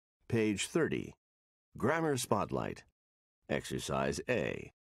Page 30. Grammar Spotlight. Exercise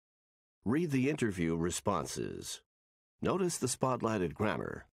A. Read the interview responses. Notice the spotlighted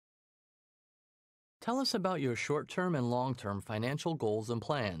grammar. Tell us about your short-term and long-term financial goals and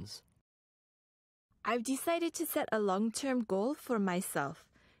plans. I've decided to set a long-term goal for myself,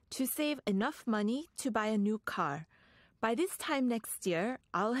 to save enough money to buy a new car. By this time next year,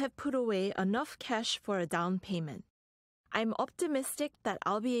 I'll have put away enough cash for a down payment. I'm optimistic that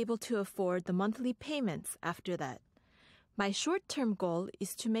I'll be able to afford the monthly payments after that. My short-term goal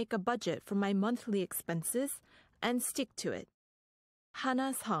is to make a budget for my monthly expenses and stick to it.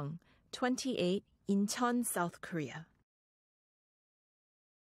 Hana Sung, 28, Incheon, South Korea.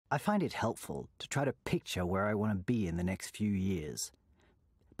 I find it helpful to try to picture where I want to be in the next few years.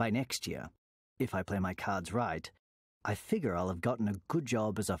 By next year, if I play my cards right, I figure I'll have gotten a good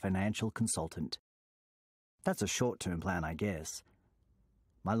job as a financial consultant. That's a short-term plan, I guess.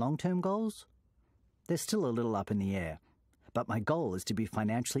 My long-term goals? They're still a little up in the air, but my goal is to be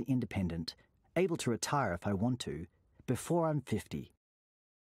financially independent, able to retire if I want to, before I'm 50.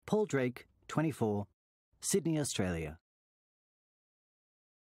 Paul Drake, 24, Sydney, Australia.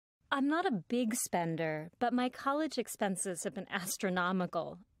 I'm not a big spender, but my college expenses have been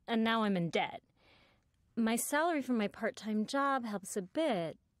astronomical, and now I'm in debt. My salary from my part-time job helps a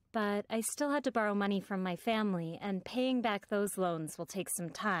bit, but I still had to borrow money from my family, and paying back those loans will take some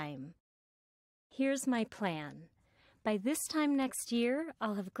time. Here's my plan. By this time next year,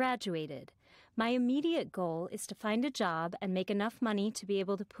 I'll have graduated. My immediate goal is to find a job and make enough money to be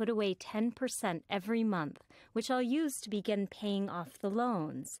able to put away 10% every month, which I'll use to begin paying off the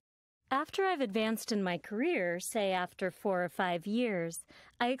loans. After I've advanced in my career, say after 4 or 5 years,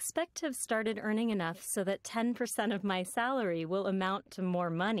 I expect to have started earning enough so that 10% of my salary will amount to more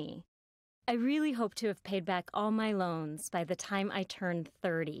money. I really hope to have paid back all my loans by the time I turn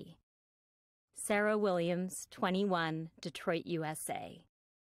 30. Sarah Williams, 21, Detroit, USA.